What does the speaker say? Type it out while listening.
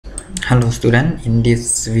Hello student, in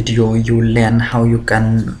this video you learn how you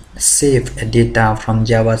can save data from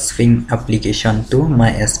Java Swing application to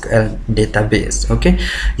MySQL database. Okay,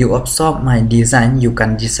 you observe my design. You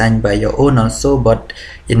can design by your own also, but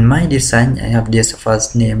in my design I have this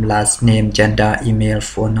first name, last name, gender, email,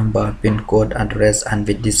 phone number, pin code, address, and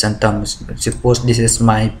with this terms. Suppose this is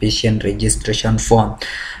my patient registration form,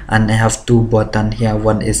 and I have two buttons here.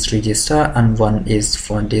 One is register and one is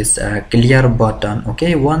for this clear button.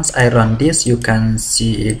 Okay, once I run this, you can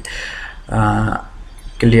see it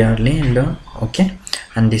clearly. Look, okay,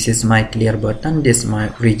 and this is my clear button, this is my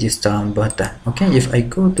register button. Okay, if I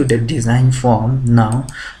go to the design form now,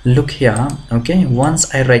 look here. Okay,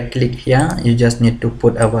 once I right click here, you just need to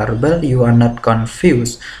put a variable. You are not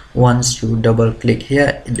confused. Once you double click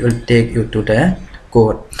here, it will take you to the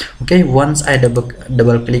code. Okay, once I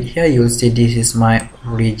double click here, you'll see this is my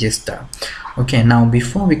register. Okay, now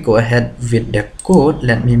before we go ahead with the code,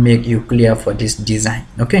 let me make you clear for this design.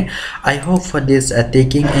 Okay, I hope for this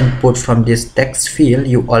taking input from this text field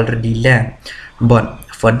you already learned, but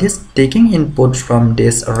for this taking input from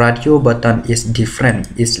this radio button is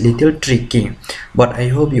different. It's little tricky, but I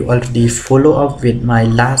hope you already follow up with my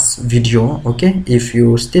last video. Okay, if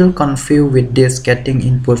you still confused with this getting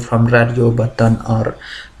input from radio button or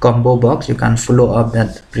combo box, you can follow up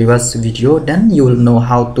that previous video, then you will know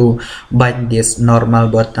how to bind this normal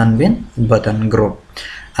button with button group.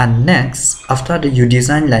 And next, after you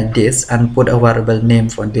design like this and put a variable name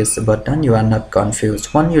for this button, you are not confused.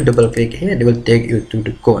 When you double click here, it will take you to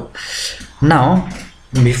the code. Now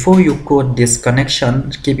before you code this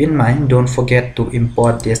connection, keep in mind, don't forget to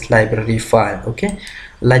import this library file. Okay,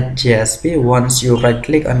 like JSP, once you right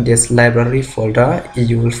click on this library folder,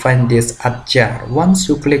 you will find this add jar. Once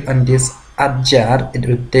you click on this add jar, it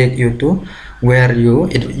will take you to where you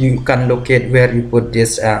can locate where you put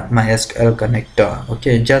this MySQL connector.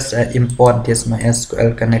 Okay, just import this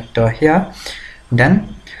MySQL connector here.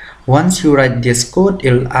 Then once you write this code,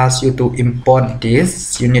 it will ask you to import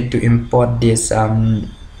this. You need to import this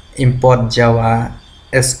import Java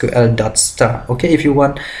SQL.star. Okay, if you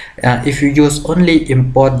want if you use only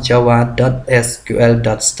import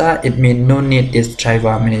java.sql.star, it means no need this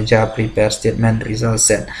driver manager prepare statement result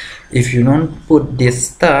set. If you don't put this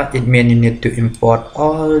star, it means you need to import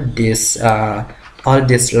all this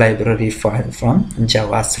library file from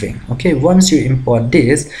Java Swing. Okay, once you import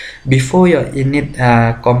this, before your init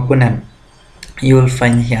component, you will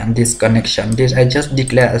find here this connection. This I just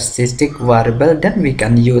declare a static variable that we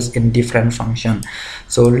can use in different function.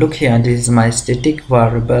 So look here, this is my static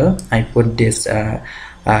variable. I put this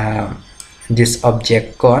this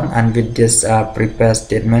object con, and with this prepare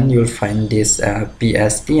statement, you'll find this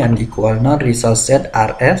pst and equal null result set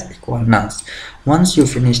rs equal null. Once you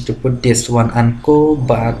finish to put this one and go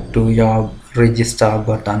back to your register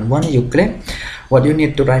button, when you click, what you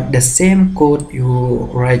need to write the same code you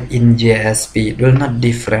write in JSP. It will not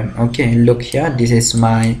different. Okay, look here, this is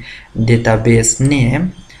my database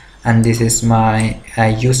name, and this is my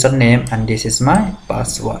username, and this is my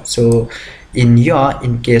password. So in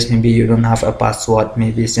case maybe you don't have a password,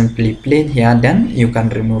 maybe simply plain here, then you can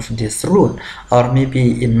remove this root, or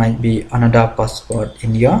maybe it might be another password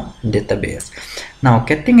in your database. Now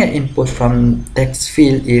getting an input from text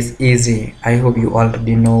field is easy. I hope you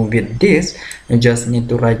already know. With this, you just need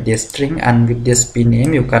to write this string, and with this p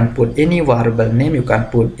name you can put any variable name. You can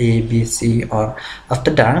put a, b, c, or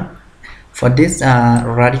after that, for this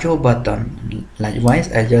radio button,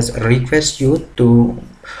 likewise I just request you to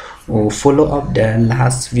follow up the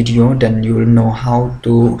last video, then you will know how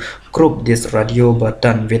to group this radio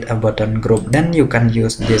button with a button group. Then you can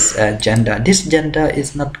use this gender. This gender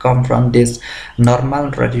is not come from this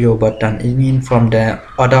normal radio button, it means from the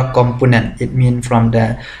other component, it means from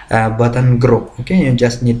the button group. Okay, you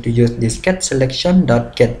just need to use this get selection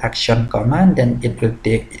dot get action command, then it will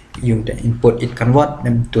take you the input. It convert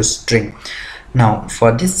them to string. Now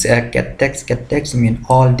for this get text mean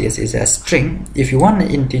all this is a string. If you want an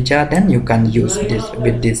integer, then you can use this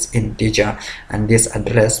with this integer and this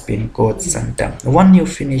address, pin code, center. When you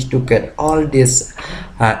finish to get all this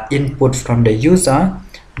input from the user,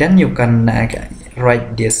 then you can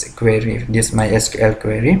write this query, this MySQL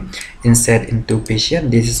query, insert into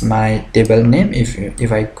patient. This is my table name.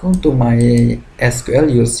 If I go to my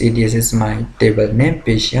SQL, you'll see this is my table name,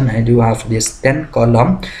 patient. I do have this 10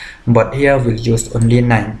 column, but here we'll use only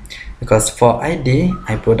 9, because for ID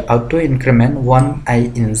I put auto increment. When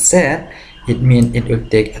I insert, it means it will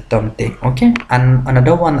take automatic. Okay, and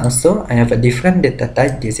another one also, I have a different data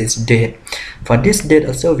type. This is date. For this date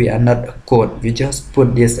also, we are not a code, we just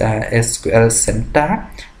put this SQL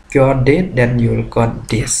syntax your date, then you will got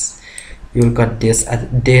this. you'll got this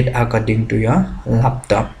date according to your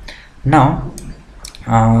laptop. Now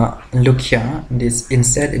look here, this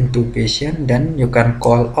insert into patient, then you can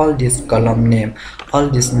call all this column name, all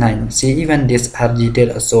this 9. See, even this rg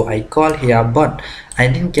date also I call here, but I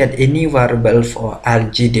didn't get any variable for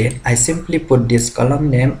rg date. I simply put this column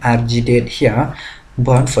name rg date here,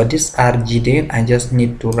 but for this rg date I just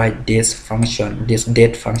need to write this function, this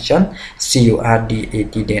date function, curd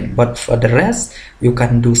date. But for the rest you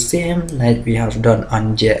can do same like we have done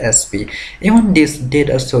on JSP. Even this date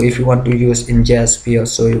also, if you want to use in JSP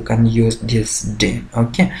also, you can use this date.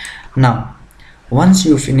 Okay, now once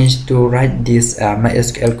you finish to write this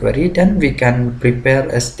MySQL query, then we can prepare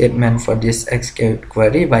a statement for this SQL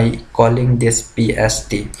query by calling this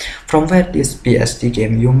PST. From where this PST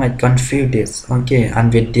came, you might confuse this. Okay,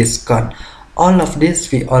 and with this con, all of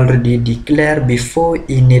this we already declare before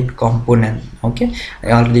init component. Okay,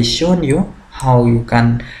 I already shown you how you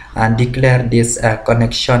can declare this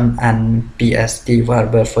connection and PST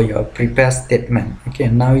variable for your prepare statement. Okay,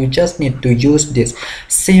 now you just need to use this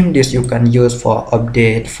same this you can use for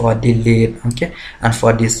update, for delete, okay, and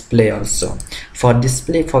for display also. For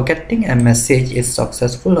display, for getting a message is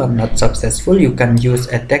successful or not successful, you can use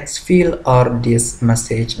a text field or this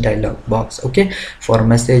message dialog box. Okay, for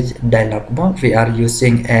message dialog box we are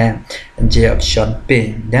using a J option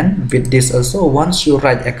pin. Then with this also, once you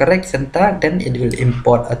write a correct syntax, then it will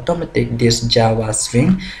import automatic this Java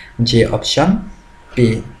string J option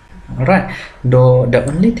P. Alright, though the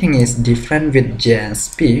only thing is different with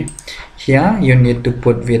JSP, here you need to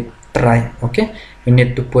put with try. Okay, you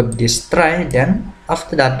need to put this try, then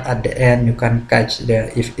after that at the end you can catch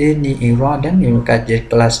the if any error, then you will catch the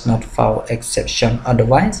class not found exception,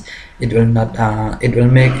 otherwise it will not it will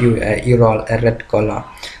make you a error, a red color.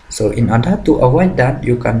 So in order to avoid that,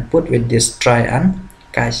 you can put with this try and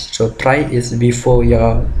catch. So try is before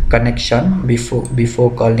your connection,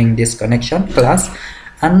 before calling this connection class,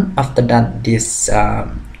 and after that this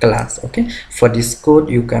class. Okay, for this code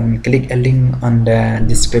you can click a link on the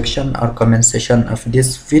description or comment section of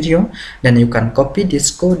this video, then you can copy this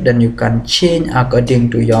code, then you can change according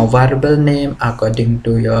to your variable name, according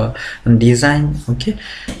to your design. Okay,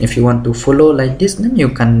 if you want to follow like this, then you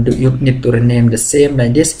can do, you need to rename the same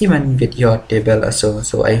like this even with your table also.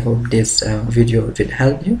 So I hope this video will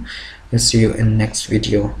help you. We'll see you in next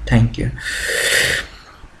video. Thank you.